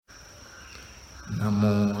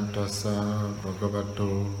Namo tassa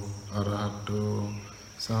bhagavato arahato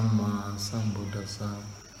samma sambuddhassa.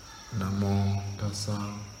 Namo tassa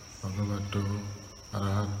bhagavato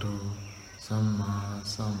arahato samma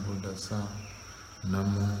sambuddhassa.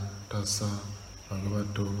 Namo tassa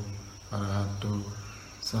bhagavato arahato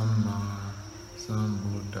samma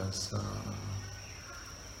sambuddhassa.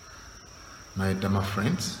 My Dhamma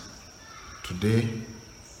friends, today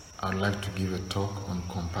I'd like to give a talk on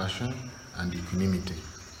compassion and equanimity.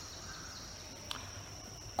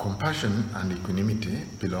 Compassion and equanimity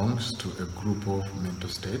belongs to a group of mental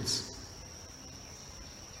states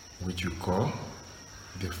which we call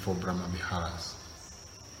the four Brahma Viharas.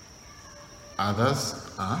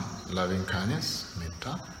 Others are loving kindness,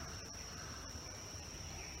 metta,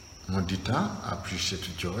 mudita,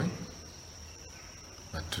 appreciative joy,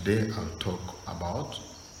 but today I'll talk about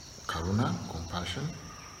karuna, compassion,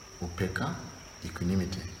 upekkha,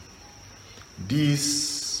 equanimity.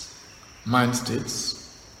 These mind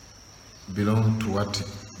states belong to what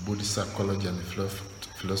Buddhist psychology and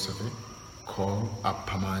philosophy call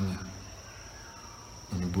appamanya.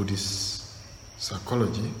 In Buddhist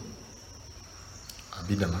psychology,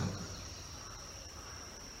 Abhidhamma,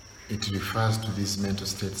 it refers to these mental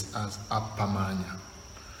states as appamanya.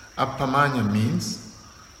 Appamanya means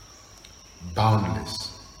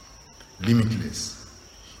boundless, limitless.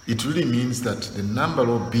 It really means that the number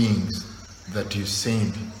of beings that you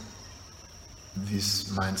send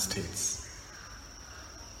these mind states,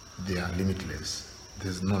 they are limitless.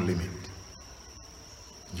 There's no limit.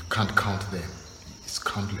 You can't count them. It's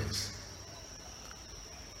countless.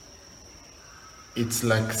 It's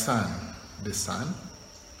like sun. The sun,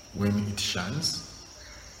 when it shines,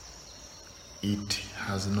 it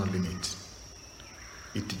has no limit.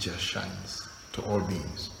 It just shines to all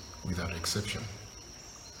beings without exception.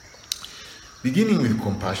 Beginning with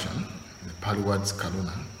compassion, the Pali word is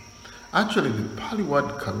karuna. Actually, the Pali word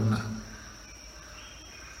karuna,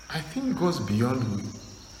 I think, goes beyond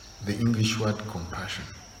the English word compassion.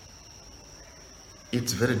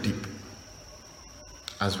 It's very deep,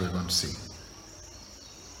 as we're going to see.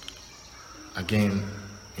 Again,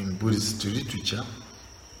 in Buddhist literature,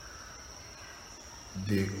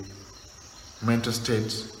 the mental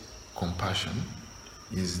state compassion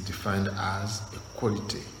is defined as a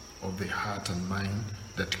quality of the heart and mind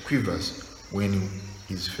that quivers when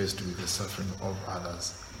he is faced with the suffering of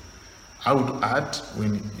others. I would add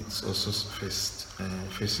when it's also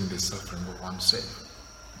facing the suffering of oneself.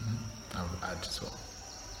 I would add so.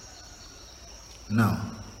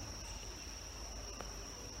 Now,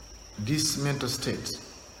 this mental state,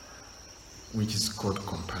 which is called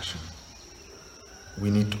compassion,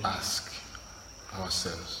 we need to ask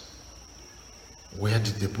ourselves, where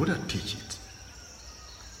did the Buddha teach it?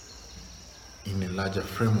 In a larger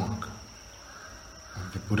framework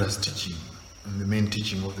of the Buddha's teaching and the main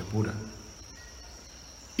teaching of the Buddha.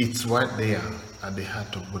 It's right there at the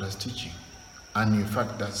heart of Buddha's teaching. And in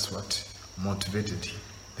fact, that's what motivated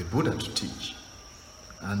the Buddha to teach.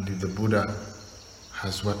 And the Buddha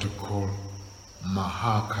has what we call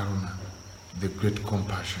Mahakaruna, the great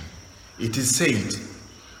compassion. It is said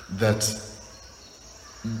that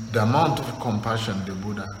the amount of compassion the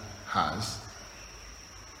Buddha has,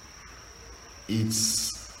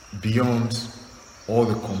 it's beyond all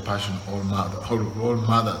the compassion all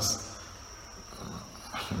mothers,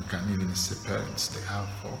 we can even say parents, they have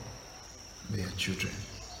for their children.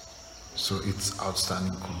 So it's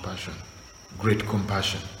outstanding compassion, great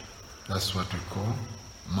compassion. That's what we call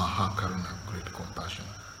Mahakaruna, great compassion.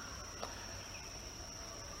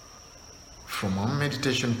 From our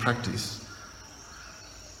meditation practice,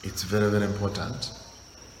 it's very, very important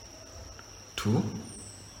to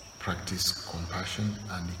practice compassion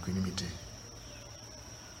and equanimity.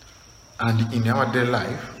 And in our daily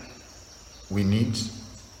life, we need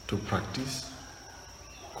to practice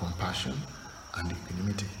compassion and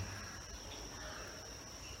equanimity.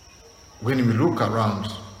 When we look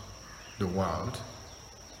around the world,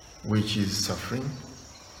 which is suffering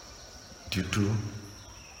due to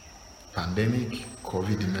pandemic,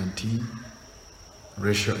 COVID-19,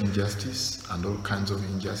 racial injustice and all kinds of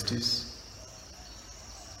injustice,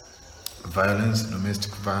 violence,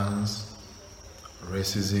 domestic violence,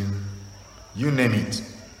 racism, you name it,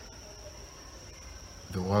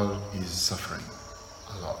 the world is suffering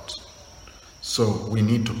a lot. So we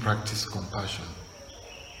need to practice compassion.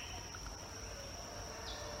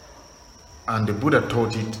 And the Buddha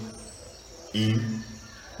taught it in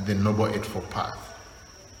the Noble Eightfold Path.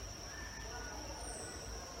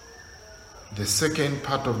 The second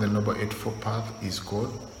part of the Noble Eightfold Path is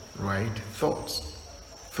called right thoughts.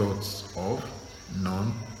 Thoughts of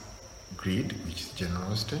greed, which is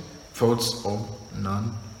generosity, thoughts of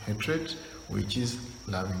non-hatred, which is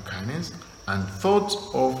loving kindness, and thoughts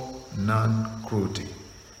of non-cruelty.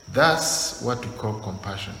 That's what we call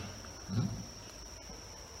compassion.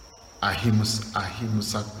 Ahimsa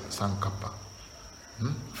sankappa.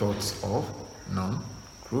 Thoughts of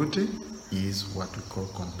non-cruelty is what we call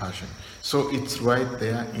compassion. So it's right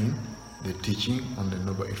there in the teaching on the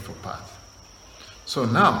Noble Eightfold Path. So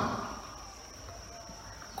now,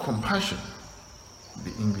 compassion,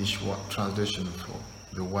 the English translation for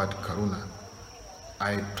the word karuna,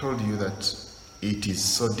 I told you that it is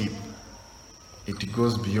so deep. It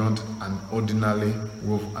goes beyond an ordinary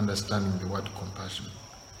way of understanding the word compassion.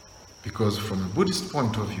 Because from a Buddhist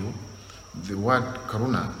point of view, the word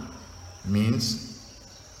karuna means,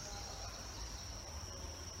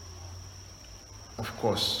 of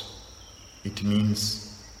course, it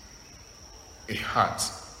means a heart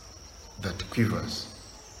that quivers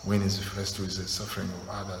when it's faced with the suffering of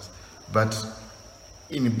others. But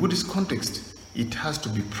in a Buddhist context, it has to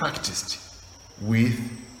be practiced with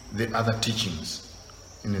the other teachings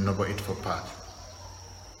in the Noble Eightfold Path.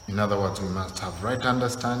 In other words, we must have right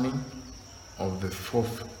understanding of the Four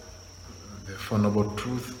Noble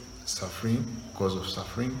Truths: suffering, cause of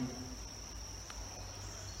suffering,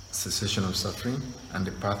 cessation of suffering, and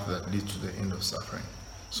the path that leads to the end of suffering.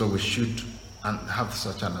 So we should have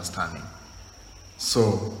such understanding.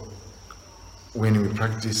 So when we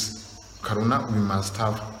practice karuna, we must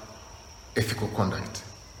have ethical conduct.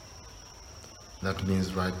 That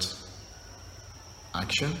means right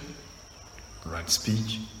action, right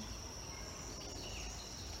speech.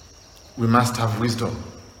 We must have wisdom.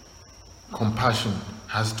 Compassion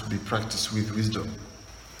has to be practiced with wisdom.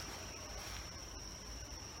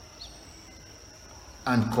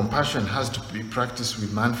 And compassion has to be practiced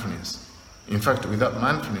with mindfulness. In fact, without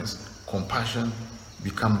mindfulness, compassion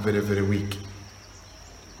becomes very, very weak.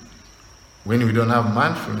 When we don't have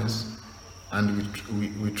mindfulness and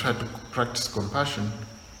we try to practice compassion,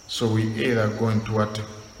 so we either go into what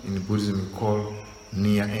in Buddhism we call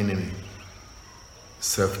near enemy,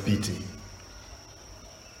 self-pity,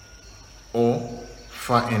 or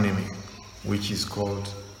far enemy, which is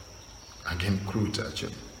called, again, cruelty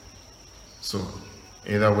actually. So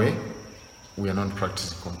either way, we are not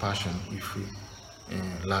practicing compassion if we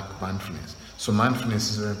lack mindfulness. So mindfulness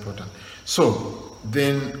is very important. So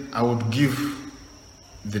then I would give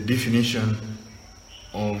the definition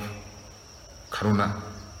of karuna,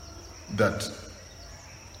 that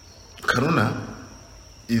karuna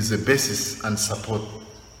is the basis and support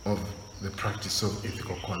of the practice of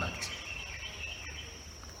ethical conduct.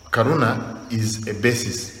 Karuna is a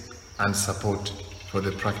basis and support for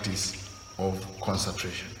the practice of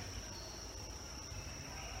concentration.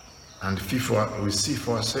 And we see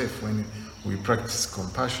for ourselves when we practice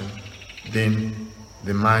compassion, then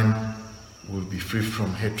the mind will be free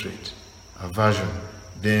from hatred, aversion.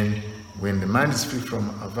 Then when the mind is free from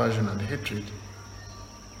aversion and hatred,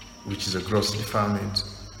 which is a gross defilement,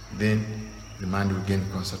 then the mind will gain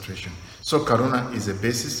concentration. So karuna is a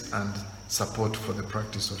basis and support for the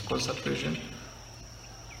practice of concentration.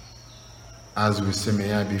 As we say,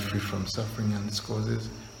 may I be free from suffering and its causes.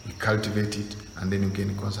 We cultivate it and then you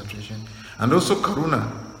gain concentration. And also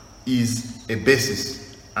karuna is a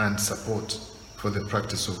basis and support for the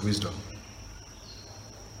practice of wisdom,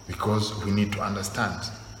 because we need to understand.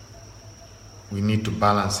 We need to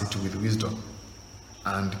balance it with wisdom,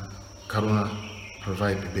 and karuna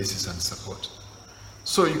provides the basis and support.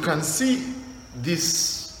 So you can see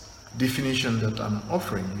this definition that I'm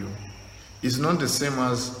offering you is not the same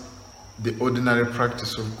as the ordinary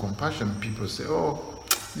practice of compassion. People say, oh,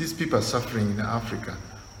 these people are suffering in Africa,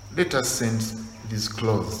 let us send these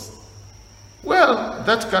clothes. Well,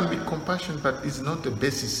 that can be compassion, but it's not the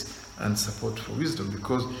basis and support for wisdom,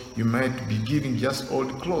 because you might be giving just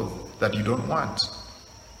old clothes that you don't want.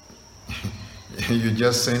 You're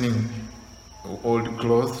just sending old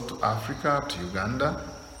clothes to Africa, to Uganda,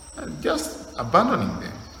 and just abandoning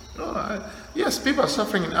them. Yes, people are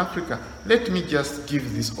suffering in Africa, let me just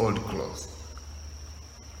give these old clothes.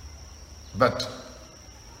 But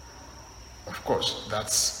of course,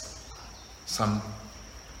 that's some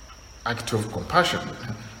act of compassion,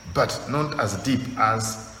 but not as deep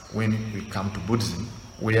as when we come to Buddhism,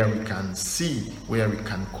 where we can see, where we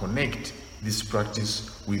can connect this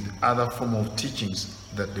practice with other form of teachings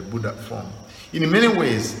that the Buddha formed. In many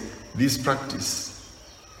ways, these practices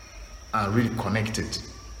are really connected,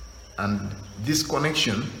 and this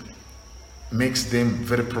connection makes them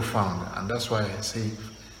very profound. And that's why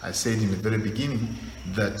I said in the very beginning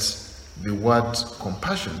that the word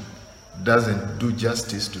compassion doesn't do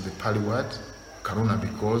justice to the Pali word karuna,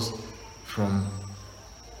 because from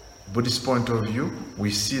Buddhist point of view,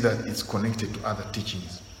 we see that it's connected to other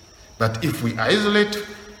teachings. But if we isolate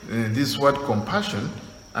this word compassion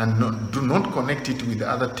and do not connect it with the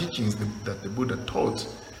other teachings that the Buddha taught,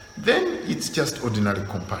 then it's just ordinary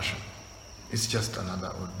compassion. It's just another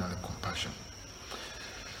ordinary compassion.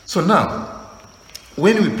 So now,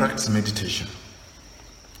 when we practice meditation,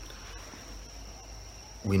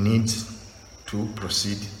 we need to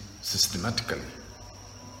proceed systematically.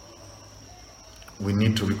 We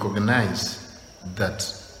need to recognize that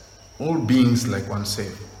all beings like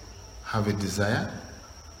oneself have a desire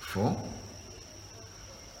for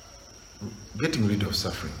getting rid of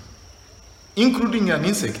suffering, including an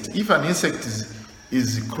insect. If an insect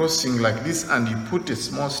is crossing like this and you put a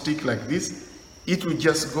small stick like this, it will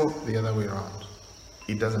just go the other way around.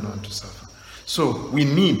 It doesn't want to suffer. So we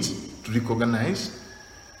need to recognize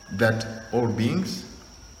that all beings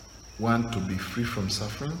want to be free from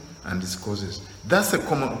suffering and its causes. That's a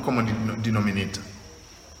common denominator.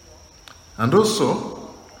 And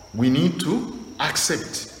also, we need to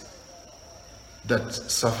accept that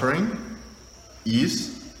suffering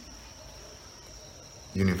is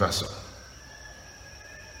universal.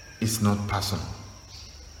 It's not personal.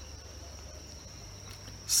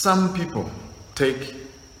 Some people take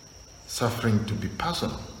suffering to be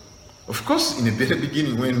personal. Of course, in the very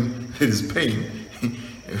beginning, when there is pain,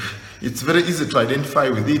 it's very easy to identify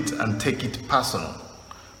with it and take it personal.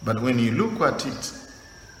 But when you look at it,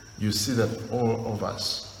 you see that all of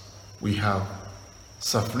us, we have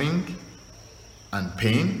suffering and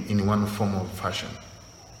pain in one form or fashion.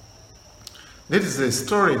 There is a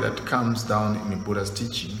story that comes down in the Buddha's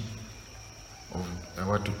teaching of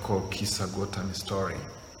what we call Kisa Gotami story.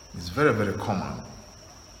 It's very, very common.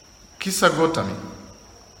 Kisa Gotami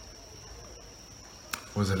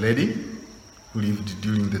was a lady who lived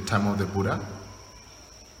during the time of the Buddha,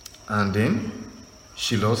 and then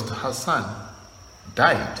she lost her son,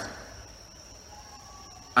 died,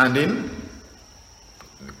 and then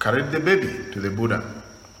carried the baby to the Buddha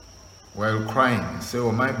while crying. Say,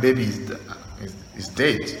 "Oh, my baby is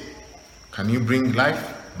dead. Can you bring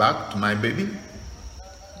life back to my baby,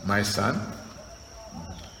 my son?"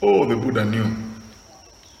 Oh, the Buddha knew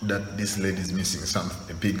that this lady is missing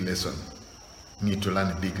a big lesson. Need to learn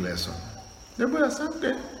a big lesson. The Buddha said,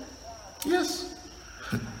 "Okay, yes,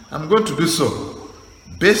 I'm going to do so,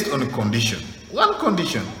 based on a condition. One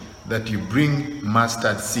condition, that you bring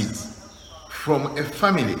mustard seeds from a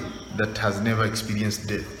family that has never experienced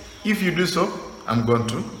death. If you do so, I'm going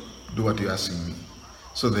to do what you're asking me."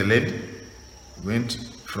 So the lady went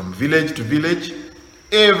from village to village.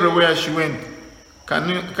 Everywhere she went,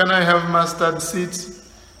 can I have mustard seeds?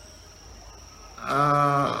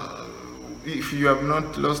 If you have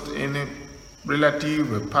not lost any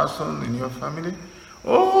relative, a person in your family.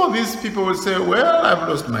 Oh, these people will say, "Well, I've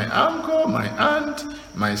lost my uncle, my aunt,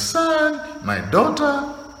 my son, my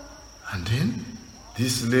daughter." And then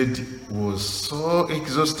this lady was so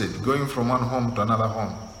exhausted, going from one home to another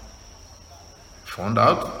home. Found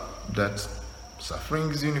out that suffering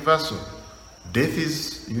is universal, death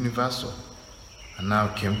is universal. And now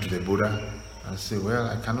came to the Buddha and said, "Well,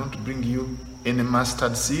 I cannot bring you any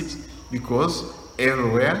mustard seed because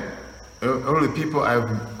everywhere, all the people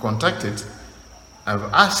I've contacted, I've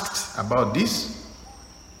asked about this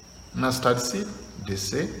mustard seed. They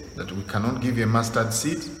say that we cannot give you a mustard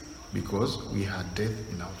seed because we had death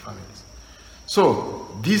in our families."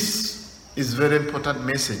 So this is very important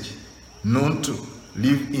message, not to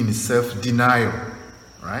live in self-denial,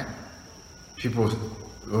 right? People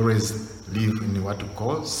always live in what we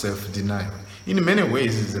call self-denial. In many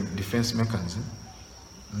ways, it's a defense mechanism.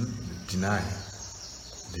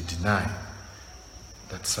 They deny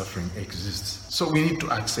that suffering exists. So we need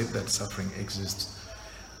to accept that suffering exists.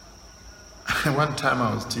 One time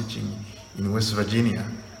I was teaching in West Virginia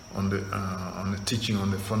on the teaching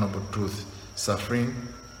on the Four Noble Truths, suffering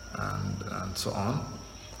and so on.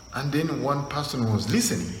 And then one person was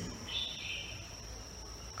listening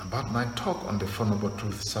about my talk on the Four Noble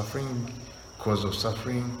Truths, suffering, cause of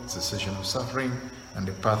suffering, cessation of suffering, and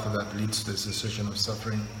the path that leads to the cessation of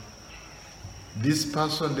suffering. This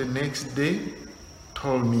person the next day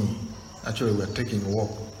told me, actually we were taking a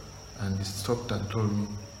walk, and he stopped and told me,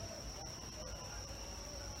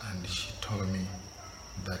 and she told me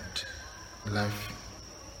that life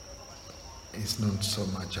is not so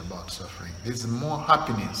much about suffering. There's more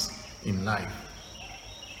happiness in life.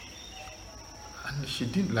 And she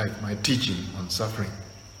didn't like my teaching on suffering.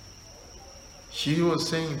 She was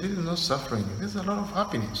saying, "This is not suffering, there's a lot of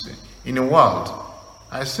happiness in the world."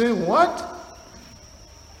 I said, "What?"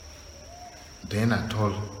 Then I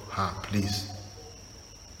told her, "Please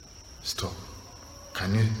stop.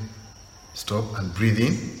 Can you stop and breathe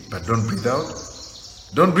in, but don't breathe out?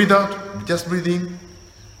 Don't breathe out, just breathe in.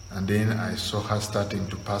 And then I saw her starting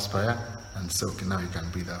to perspire and said, okay, now you can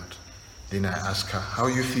breathe out. Then I asked her, how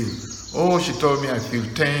you feel? Oh, she told me, I feel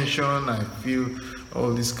tension, I feel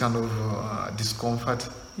all this kind of discomfort.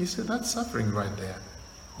 He said, that's suffering right there.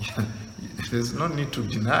 There's no need to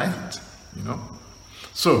deny it, you know.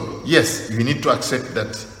 So, yes, you need to accept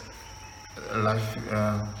that life,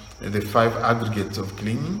 the 5 aggregates of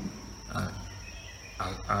clinging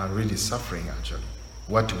are really suffering, actually.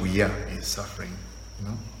 What we are is suffering, you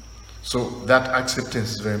know. So that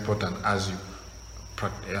acceptance is very important as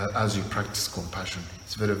you practice compassion.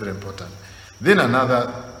 It's very, very important. Then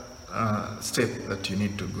another step that you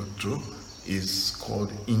need to go through is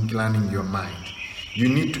called inclining your mind. You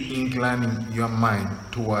need to incline your mind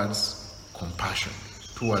towards compassion,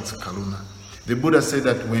 towards karuna. The Buddha said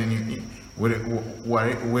that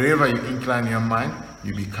wherever you incline your mind,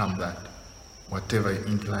 you become that. Whatever you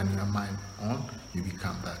incline your mind on, you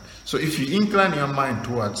become that. So if you incline your mind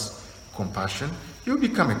towards compassion, you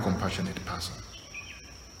become a compassionate person.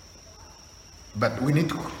 But we need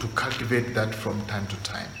to cultivate that from time to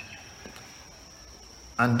time.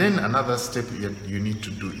 And then another step you need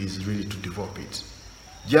to do is really to develop it.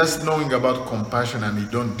 Just knowing about compassion and you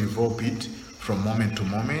don't develop it from moment to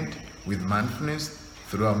moment with mindfulness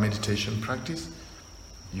through our meditation practice,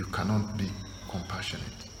 you cannot be compassionate.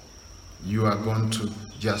 You are going to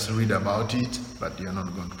just read about it, but you're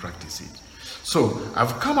not going to practice it. So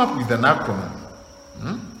I've come up with an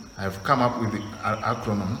acronym. I've come up with an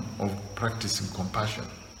acronym of practicing compassion.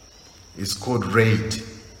 It's called RAID.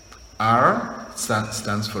 R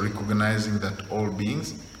stands for recognizing that all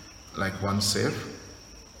beings, like oneself,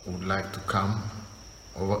 would like to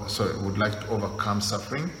overcome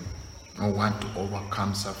suffering, or want to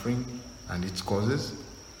overcome suffering and its causes.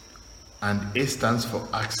 And A stands for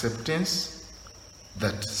acceptance,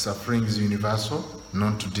 that suffering is universal,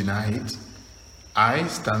 not to deny it. I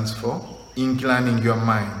stands for inclining your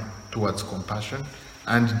mind towards compassion.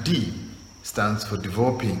 And D stands for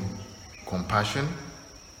developing compassion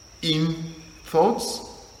in thoughts,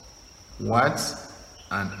 words,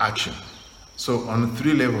 and action. So on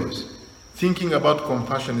 3 levels, thinking about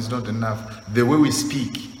compassion is not enough. The way we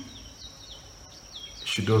speak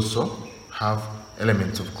should also have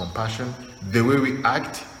elements of compassion. The way we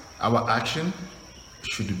act, our action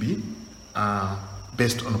should be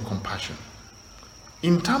based on compassion.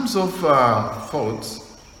 In terms of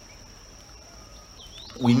thoughts,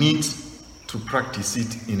 we need to practice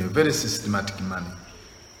it in a very systematic manner.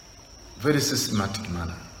 Very systematic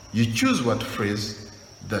manner. You choose what phrase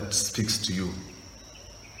that speaks to you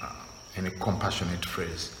in a compassionate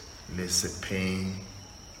phrase. Let's say pain,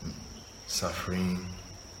 suffering.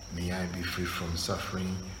 May I be free from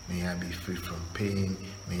suffering. May I be free from pain.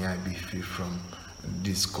 May I be free from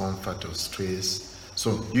discomfort or stress.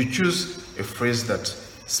 So you choose a phrase that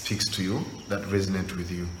speaks to you, that resonates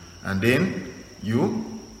with you. And then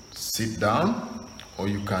you sit down, or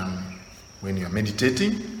you can, when you're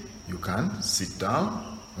meditating, you can sit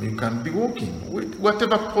down, or you can be walking. With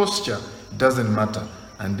whatever posture, doesn't matter.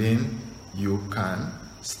 And then you can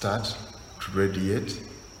start to radiate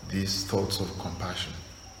these thoughts of compassion.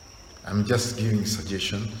 I'm just giving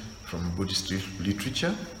suggestion from Buddhist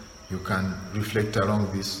literature. You can reflect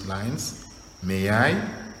along these lines. May I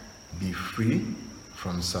be free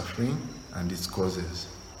from suffering and its causes.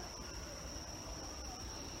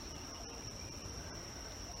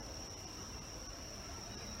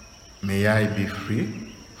 May I be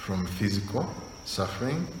free from physical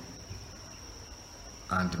suffering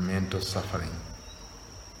and mental suffering.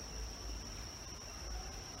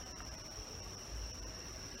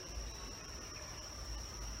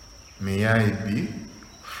 May I be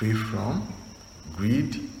free from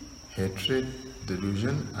greed, hatred,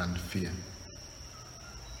 delusion, and fear.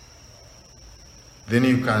 Then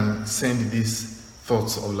you can send these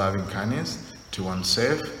thoughts of loving kindness to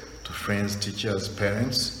oneself, to friends, teachers,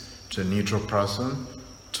 parents, to a neutral person,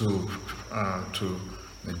 to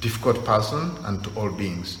a difficult person, and to all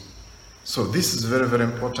beings. So this is very, very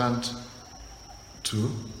important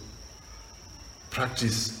to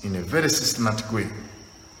practice in a very systematic way,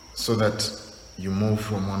 so that you move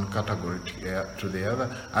from one category to the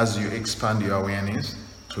other as you expand your awareness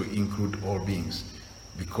to include all beings.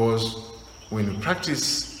 Because when you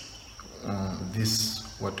practice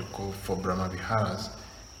this, what we call for Brahma Viharas,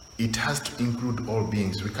 it has to include all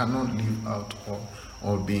beings. We cannot leave out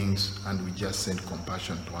all beings and we just send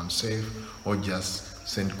compassion to oneself, or just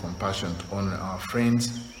send compassion to only our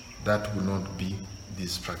friends. That will not be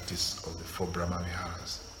this practice of the 4 Brahma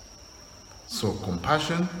Viharas. So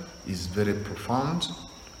compassion is very profound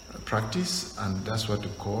practice, and that's what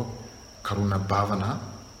we call Karuna Bhavana,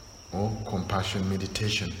 or compassion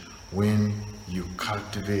meditation. When you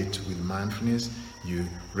cultivate with mindfulness, you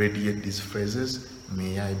radiate these phrases,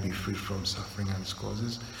 may I be free from suffering and its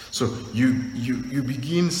causes. So you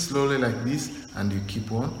begin slowly like this, and you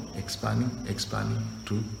keep on expanding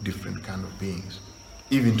to different kind of beings,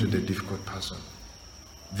 even to the difficult person.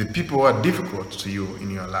 The people who are difficult to you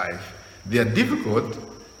in your life, they are difficult,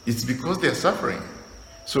 it's because they are suffering.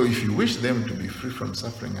 So if you wish them to be free from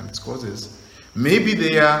suffering and its causes, maybe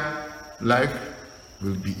their life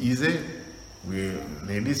will be easy.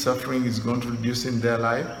 Maybe suffering is going to reduce in their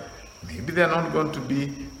life. Maybe they are not going to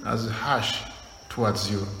be as harsh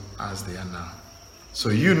towards you as they are now. So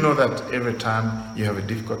you know that every time you have a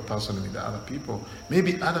difficult person with other people,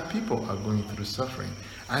 maybe other people are going through suffering,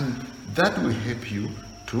 and that will help you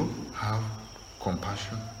to have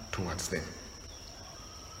compassion towards them.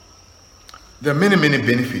 There are many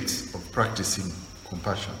benefits of practicing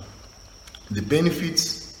compassion. The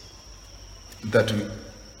benefits that we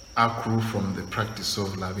accrue from the practice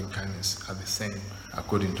of loving kindness are the same,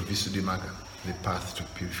 according to Visuddhimagga, the path to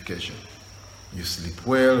purification. You sleep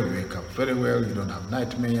well, you wake up very well, you don't have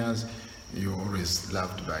nightmares, you're always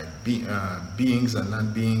loved by beings and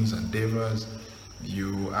non-beings and devas,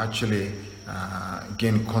 you actually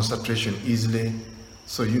gain concentration easily.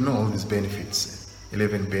 So you know all these benefits.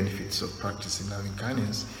 11 benefits of practicing loving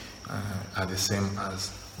kindness are the same as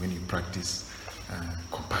when you practice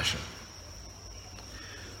compassion.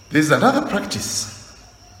 There's another practice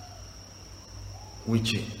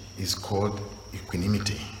which is called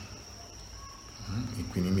equanimity.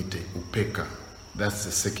 Equanimity, upekkha. That's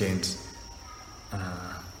the second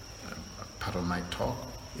part of my talk,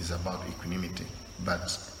 is about equanimity.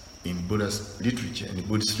 But in Buddhist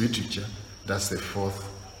literature, that's the fourth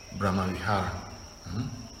Brahma Vihara.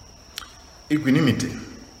 Equanimity.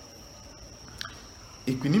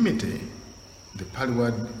 Equanimity, the Pali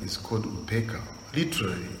word is called upekkha.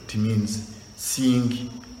 Literally, it means seeing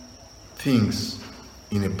things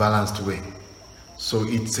in a balanced way. So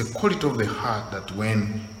it's a quality of the heart that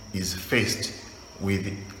when is faced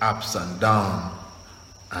with ups and downs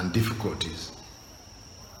and difficulties,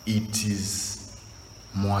 it is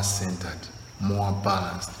more centered, more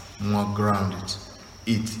balanced, more grounded.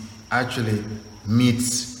 It actually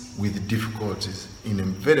meets with difficulties in a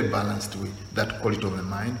very balanced way. That quality of the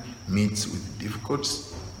mind meets with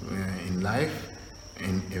difficulties in life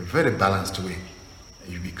in a very balanced way.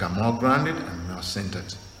 You become more grounded and more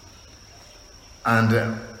centered.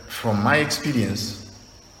 And from my experience,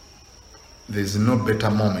 there's no better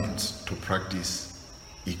moment to practice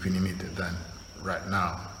equanimity than right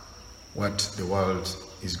now, what the world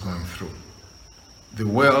is going through. The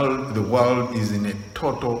world is in a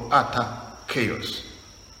total, utter chaos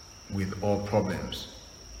with all problems.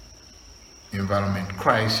 Environment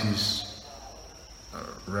crisis,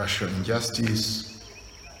 racial injustice,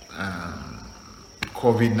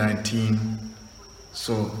 COVID-19.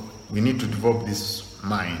 So we need to develop this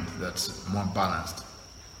mind that's more balanced.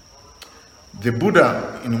 The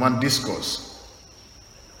Buddha, in one discourse,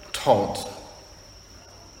 taught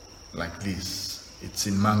like this. It's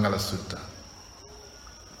in Mangala Sutta.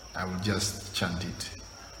 I will just chant it.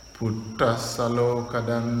 Putta saloka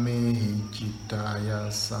dhammehi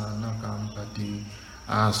chittaya sanakampati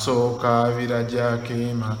asoka viraja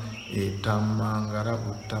kema etam mangara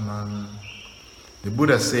uttaman. The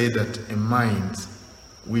Buddha said that a mind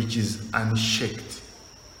which is unshaked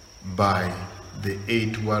by the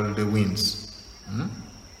 8 worldly winds,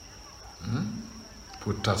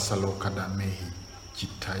 Putta saloka dhammehi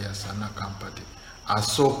chittaya sanakampati.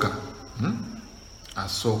 Asoka,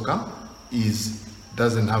 Asoka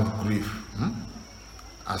doesn't have grief.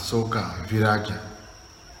 Asoka, viraja,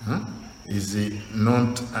 is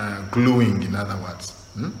not gluing, in other words.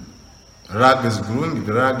 Rag is gluing,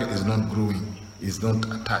 viraga is not gluing, is not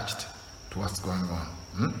attached to what's going on.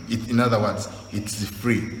 In other words, it's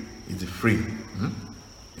free. It's free.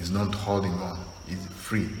 It's not holding on. It's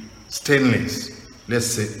free. Stainless. Let's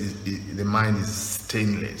say the mind is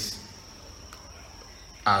stainless.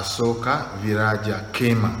 Asoka, viraja,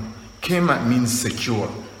 kema. Kema means secure.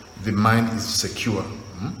 The mind is secure,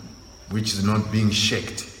 which is not being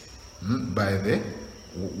shaken by the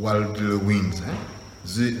worldly winds.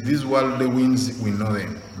 These worldly winds, we know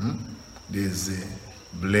them. There's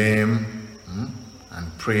blame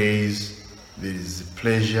and praise. There is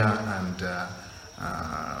pleasure and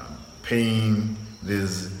pain.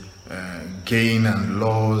 There's gain and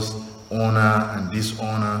loss, honor and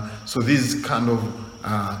dishonor. So these kind of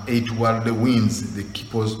 8 worldly winds, they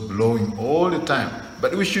keep us blowing all the time.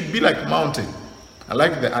 But we should be like mountain. I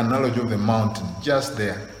like the analogy of the mountain, just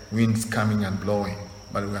there, winds coming and blowing,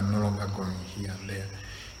 but we are no longer going here and there.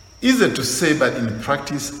 Easy to say, but in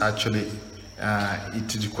practice, actually,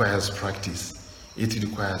 it requires practice. It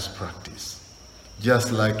requires practice.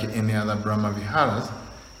 Just like any other Brahma Viharas,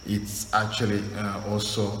 it's actually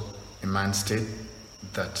also a mind state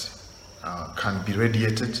that can be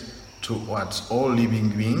radiated towards all living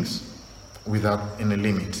beings without any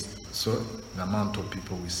limit. So the amount of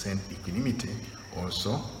people we send equanimity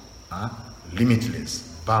also are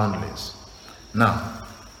limitless, boundless. Now,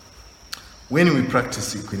 when we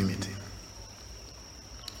practice equanimity,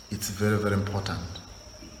 it's very, very important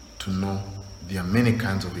to know there are many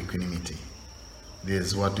kinds of equanimity.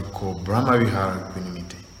 There's what we call Brahma Vihara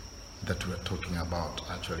equanimity that we're talking about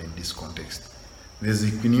actually in this context. There's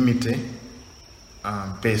equanimity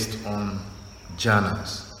based on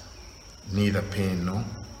jhanas, neither pain nor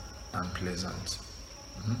unpleasant.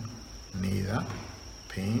 Neither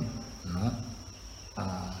pain nor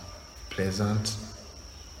pleasant.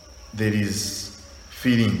 There is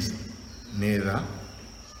feelings, neither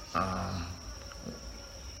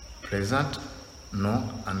pleasant nor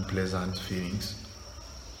unpleasant feelings.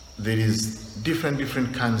 There is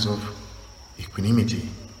different kinds of equanimity.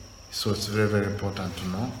 So it's very, very important to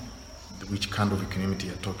know which kind of equanimity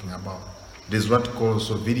you're talking about. There's what we call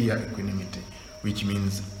also Virya equanimity, which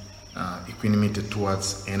means equanimity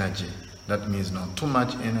towards energy. That means not too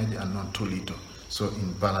much energy and not too little. So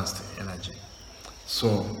in balanced energy.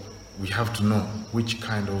 So we have to know which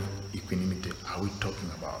kind of equanimity are we talking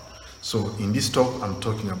about. So in this talk, I'm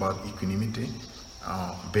talking about equanimity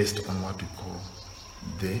based on what we call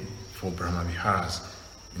the 4 Brahma Viharas.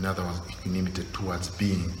 In other words, equanimity towards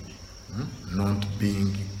being, not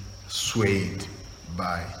being swayed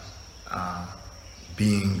by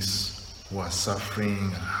beings who are suffering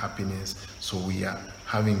and happiness. So we are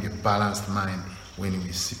having a balanced mind when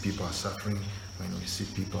we see people are suffering, when we see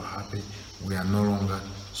people happy. We are no longer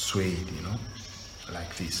swayed,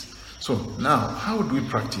 like this. So now, how do we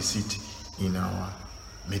practice it in our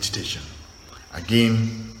meditation?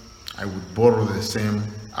 Again, I would borrow the same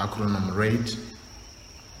acronym RAID.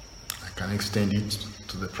 I can extend it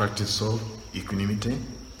to the practice of equanimity,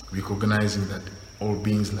 recognizing that all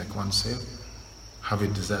beings like oneself have a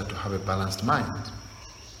desire to have a balanced mind.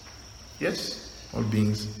 Yes, all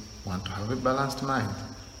beings want to have a balanced mind,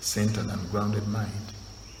 centered and grounded mind.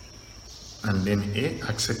 And then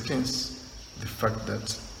acceptance, the fact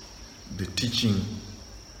that the teaching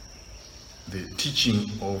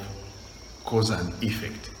of cause and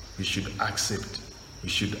effect, we should accept, we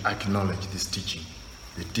should acknowledge this teaching,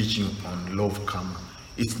 the teaching on law of karma.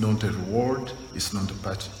 It's not a reward, it's not a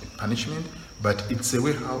punishment, but it's a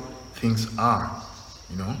way how things are,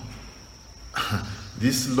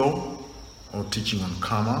 This law or teaching on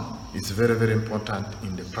karma is very, very important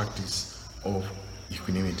in the practice of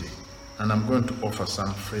equanimity. And I'm going to offer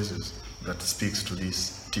some phrases that speaks to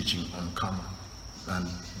this teaching on karma. And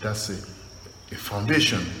that's a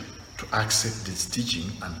foundation to accept this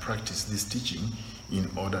teaching and practice this teaching in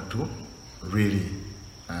order to really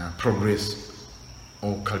progress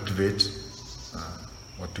or cultivate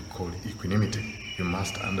what we call equanimity. You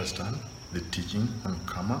must understand the teaching on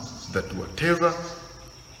karma, that whatever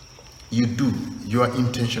you do, your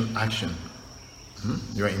intention action,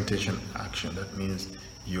 that means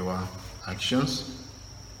your actions,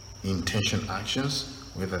 intention actions,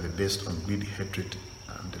 whether they're based on greed, hatred,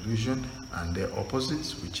 and delusion, and their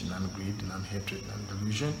opposites, which is non-greed, non-hatred,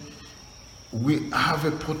 non-delusion, we have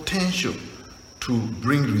a potential to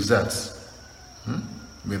bring results,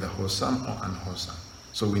 whether wholesome or unwholesome.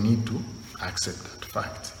 So we need to accept that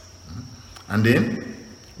fact. And then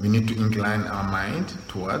we need to incline our mind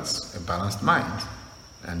towards a balanced mind.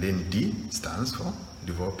 And then D stands for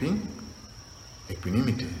developing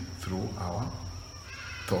equanimity through our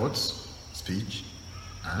thoughts, speech,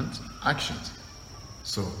 and actions.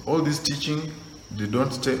 So all these teaching, they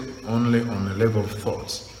don't stay only on the level of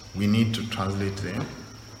thoughts. We need to translate them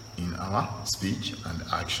in our speech and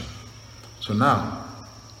action. So now,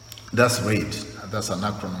 that's RAID. That's an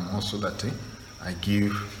acronym also that I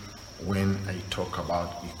give when I talk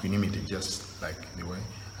about equanimity, just like the way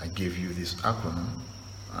I gave you this acronym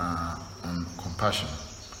on compassion.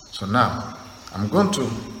 So now, I'm going to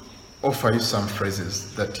offer you some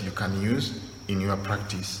phrases that you can use in your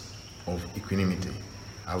practice of equanimity.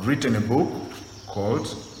 I've written a book called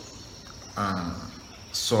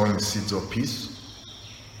Sowing Seeds of Peace,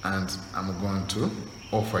 and I'm going to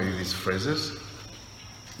offer you these phrases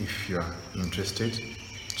if you are interested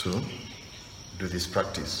to do this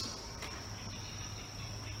practice.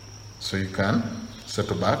 So you can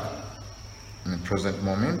settle back in the present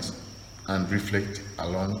moment and reflect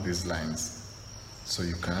along these lines. So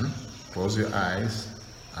you can close your eyes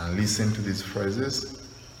and listen to these phrases,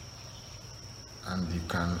 and you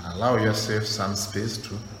can allow yourself some space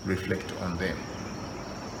to reflect on them.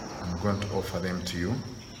 I'm going to offer them to you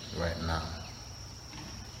right now.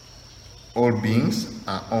 All beings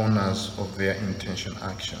are owners of their intention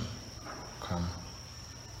action. Come.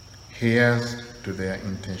 Heirs to their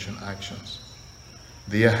intention actions.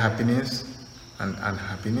 Their happiness and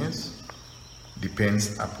unhappiness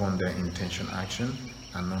depends upon their intention action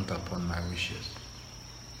and not upon my wishes.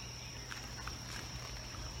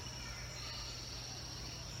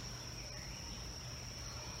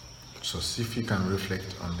 So see if you can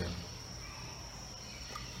reflect on them.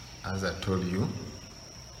 As I told you,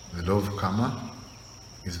 the law of karma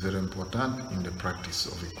is very important in the practice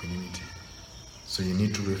of equanimity. So you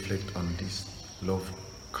need to reflect on this law of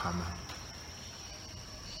karma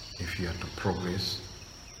if you are to progress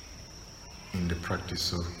in the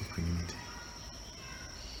practice of equanimity.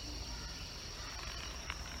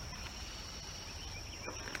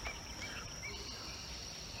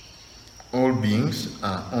 All beings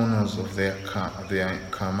are owners of their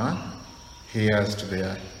karma, heirs to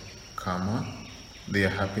their karma. Their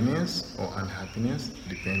happiness or unhappiness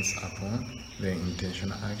depends upon their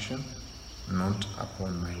intentional action, not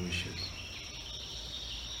upon my wishes.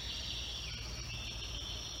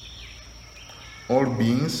 All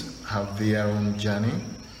beings have their own journey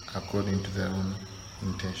according to their own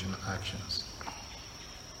intentional actions.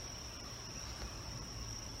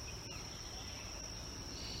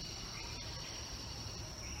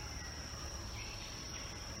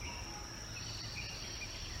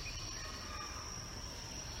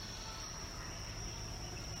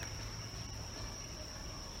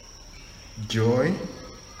 Joy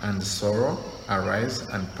and sorrow arise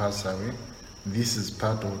and pass away. This is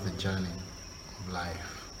part of the journey of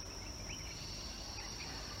life.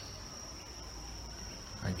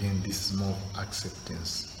 Again, this is more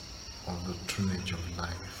acceptance of the true nature of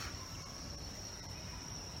life.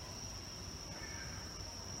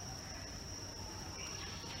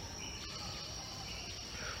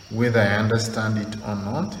 Whether I understand it or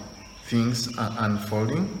not, things are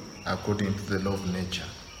unfolding according to the law of nature.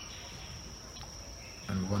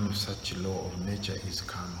 And one of such law of nature is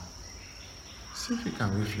karma. See if you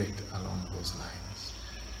can reflect along those lines.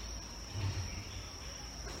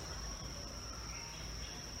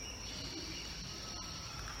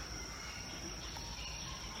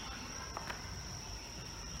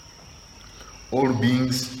 All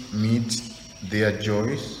beings meet their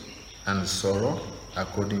joys and sorrow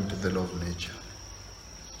according to the law of nature.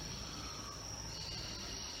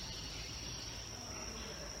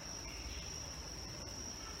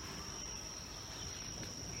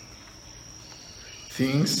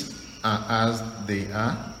 Things are as they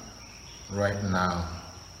are right now.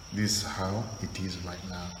 This is how it is right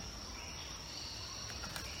now.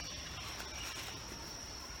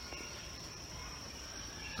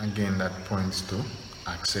 Again, that points to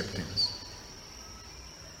acceptance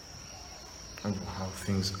of how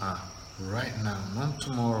things are right now, not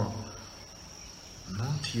tomorrow,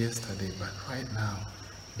 not yesterday, but right now.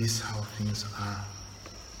 This is how things are.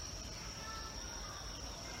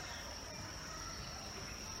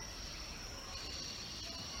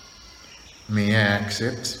 May I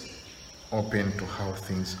accept, open to how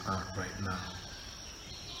things are right now.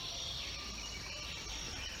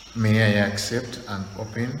 May I accept and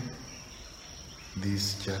open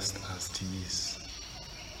this just as it is.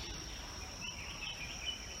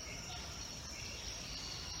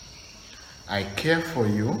 I care for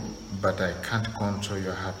you, but I can't control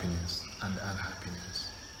your happiness and unhappiness.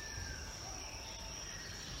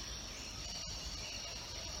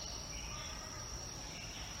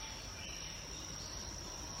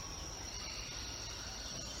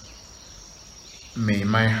 May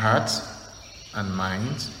my heart and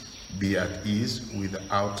mind be at ease with the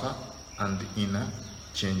outer and the inner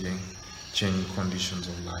changing conditions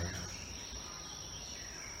of life.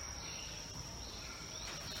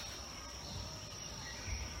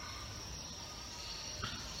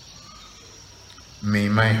 May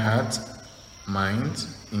my heart, mind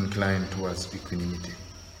incline towards equanimity.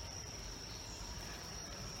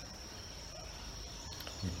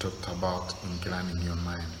 We talked about inclining your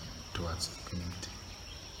mind towards equanimity.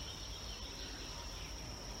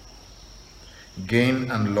 Gain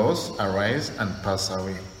and loss arise and pass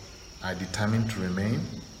away. I determine to remain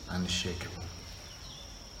unshakable.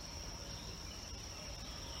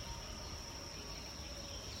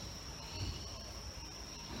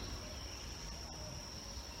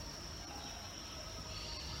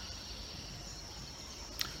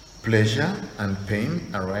 Pleasure and pain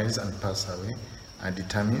arise and pass away, are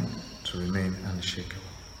determined to remain unshakable.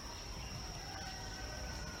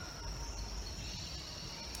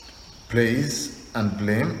 Praise and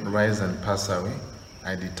blame rise and pass away,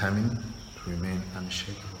 are determined to remain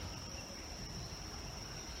unshakable.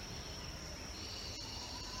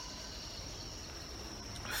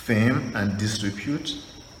 Fame and disrepute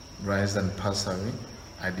rise and pass away,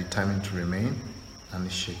 are determined to remain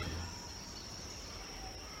unshakable.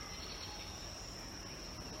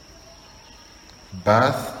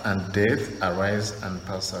 Birth and death arise and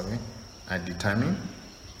pass away, are determined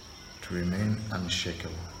to remain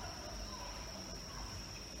unshakable.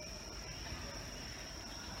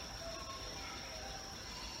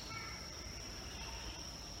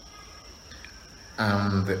 I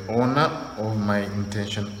am the owner of my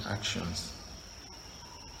intention actions.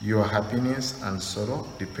 Your happiness and sorrow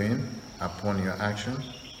depend upon your actions,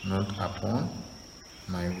 not upon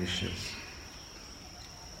my wishes.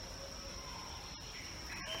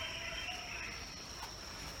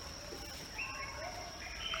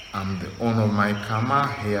 I am the owner of my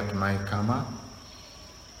karma, heir to my karma,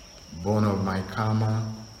 born of my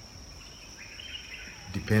karma,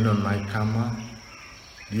 depend on my karma,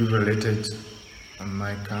 live related on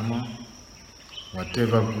my karma.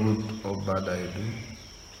 Whatever good or bad I do,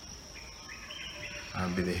 I'll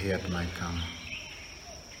be the heir to my karma.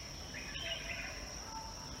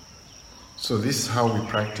 So this is how we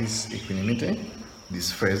practice equanimity.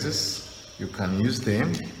 These phrases, you can use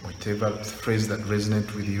them, whatever phrase that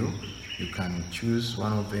resonates with you, you can choose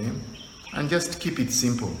one of them and just keep it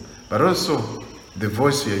simple. But also the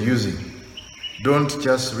voice you're using, don't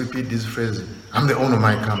just repeat this phrase, I'm the owner of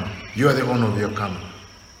my karma, you are the owner of your karma.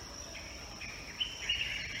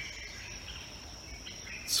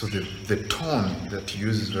 So the tone that you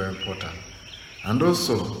use is very important. And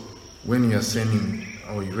also, when you are sending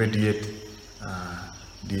or you radiate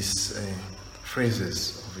these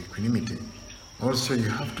phrases of equanimity, also you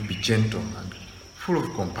have to be gentle and full of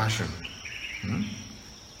compassion.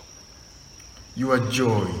 Your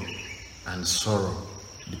joy and sorrow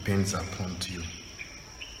depends upon you,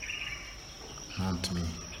 not me.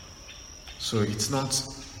 So it's not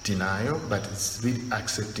denial, but it's really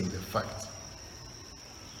accepting the fact.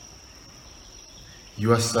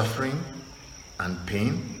 You are suffering and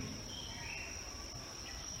pain,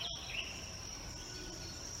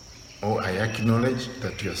 or I acknowledge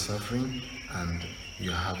that you are suffering and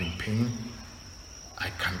you are having pain. I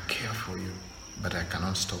can care for you, but I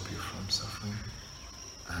cannot stop you from suffering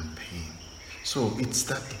and pain. So it's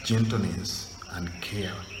that gentleness and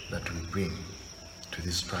care that we bring to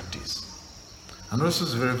this practice. And also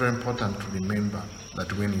it's very, very important to remember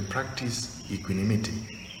that when you practice equanimity,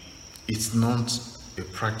 it's not a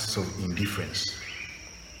practice of indifference.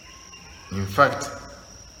 In fact,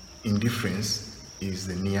 indifference is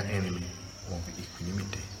the near enemy of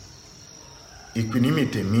equanimity.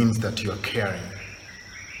 Equanimity means that you are caring,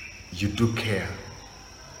 you do care,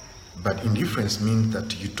 but indifference means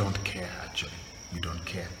that you don't care actually, you don't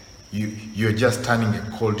care. You're just turning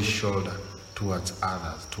a cold shoulder towards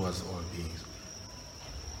others, towards all beings.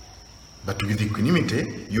 But with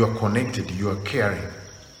equanimity, you are connected, you are caring,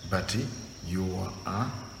 but you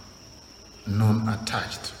are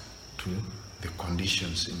non-attached to the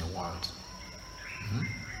conditions in the world.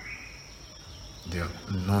 They are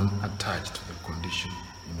non-attached to the condition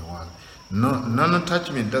in the world.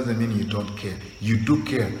 Non-attachment doesn't mean you don't care. You do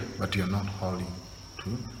care, but you're not holding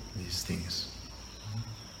to these things.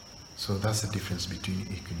 So that's the difference between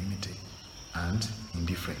equanimity and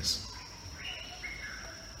indifference.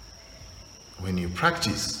 When you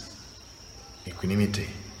practice equanimity,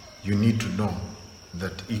 you need to know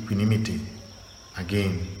that equanimity,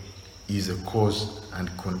 again, is a cause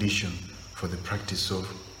and condition for the practice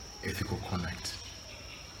of ethical conduct.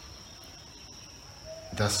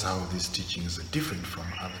 That's how these teachings are different from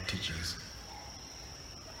other teachings.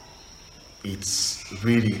 It's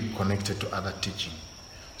really connected to other teaching.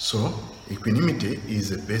 So, equanimity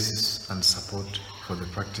is a basis and support for the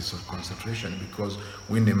practice of concentration, because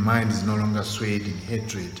when the mind is no longer swayed in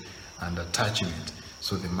hatred and attachment,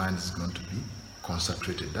 so the mind is going to be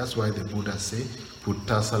concentrated. That's why the Buddha say,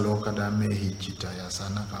 Puttasa lokadame hichita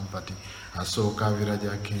yasana kampati asoka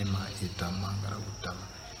viraja kema itamangara uttama.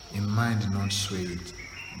 A mind not swayed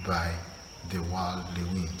by the worldly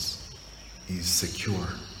winds is secure,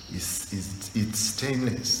 it's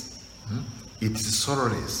stainless, it's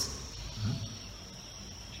sorrowless.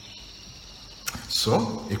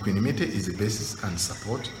 So equanimity is the basis and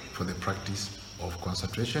support for the practice of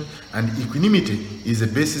concentration, and equanimity is a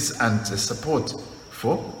basis and a support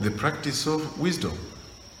for the practice of wisdom.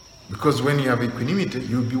 Because when you have equanimity,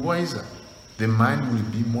 you'll be wiser. The mind will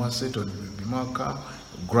be more settled, will be more calm,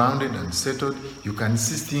 grounded and settled. You can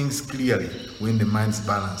see things clearly when the mind's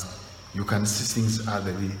balanced. You can see things as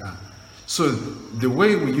they really are. So the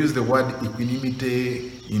way we use the word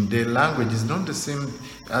equanimity in their language is not the same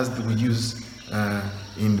as we use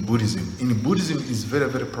in Buddhism. In Buddhism, it's very,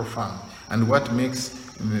 very profound. And what makes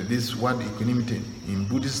this word equanimity in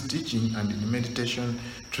Buddhist teaching and in meditation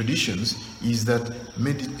traditions is that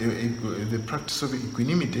the practice of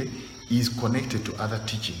equanimity is connected to other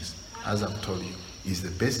teachings. As I've told you, is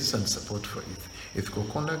the basis and support for ethical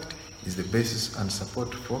conduct, is the basis and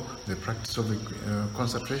support for the practice of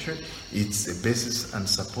concentration. It's the basis and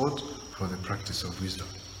support for the practice of wisdom.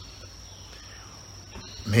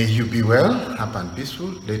 May you be well, happy and peaceful.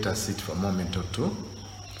 Let us sit for a moment or two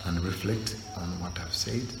and reflect on what I've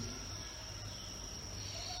said.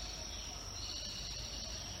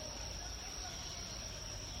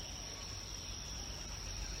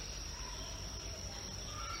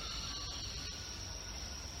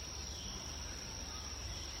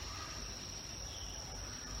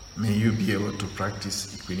 May you be able to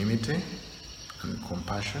practice equanimity and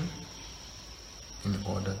compassion in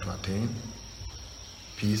order to attain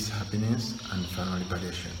peace, happiness, and final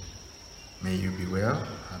liberation. May you be well,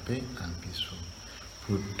 happy, and peaceful.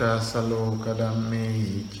 Putta saloka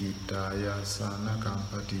dhamme chitaya sana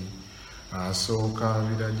kampati asoka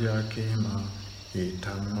vidaja kema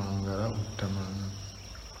etam mangala uttamam.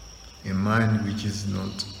 A mind which is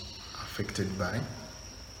not affected by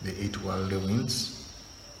the 8 worldly winds,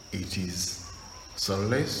 it is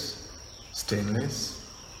soulless, stainless,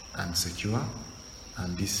 and secure,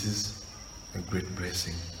 and this is a great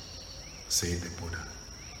blessing, said the Buddha.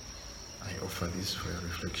 I offer this for your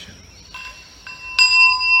reflection.